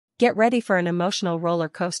Get ready for an emotional roller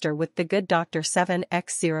coaster with The Good Doctor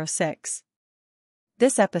 7x06.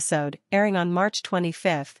 This episode, airing on March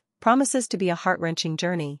 25, promises to be a heart-wrenching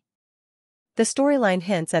journey. The storyline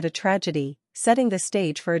hints at a tragedy, setting the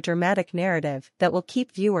stage for a dramatic narrative that will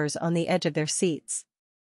keep viewers on the edge of their seats.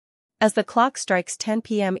 As the clock strikes 10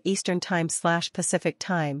 p.m. Eastern Time/Pacific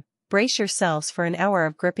Time, brace yourselves for an hour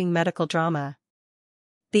of gripping medical drama.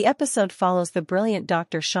 The episode follows the brilliant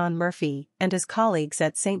Dr. Sean Murphy and his colleagues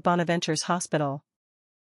at St. Bonaventure's Hospital.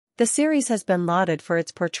 The series has been lauded for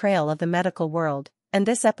its portrayal of the medical world, and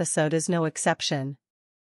this episode is no exception.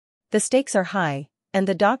 The stakes are high, and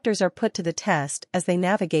the doctors are put to the test as they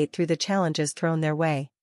navigate through the challenges thrown their way.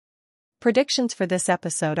 Predictions for this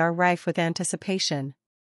episode are rife with anticipation.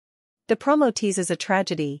 The promo teases a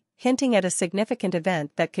tragedy, hinting at a significant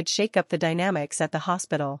event that could shake up the dynamics at the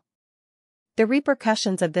hospital. The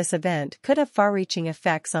repercussions of this event could have far-reaching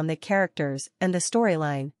effects on the characters and the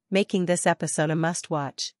storyline, making this episode a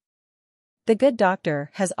must-watch. The Good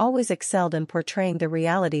Doctor has always excelled in portraying the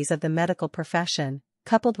realities of the medical profession,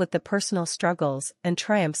 coupled with the personal struggles and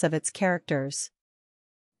triumphs of its characters.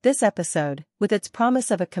 This episode, with its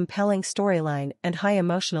promise of a compelling storyline and high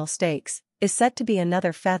emotional stakes, is set to be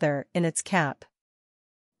another feather in its cap.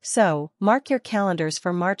 So, mark your calendars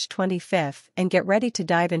for March 25 and get ready to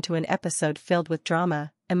dive into an episode filled with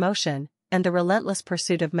drama, emotion, and the relentless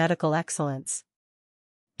pursuit of medical excellence.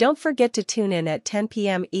 Don't forget to tune in at 10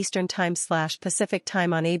 p.m. Eastern Time/Pacific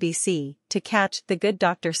Time on ABC to catch The Good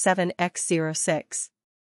Doctor 7x06.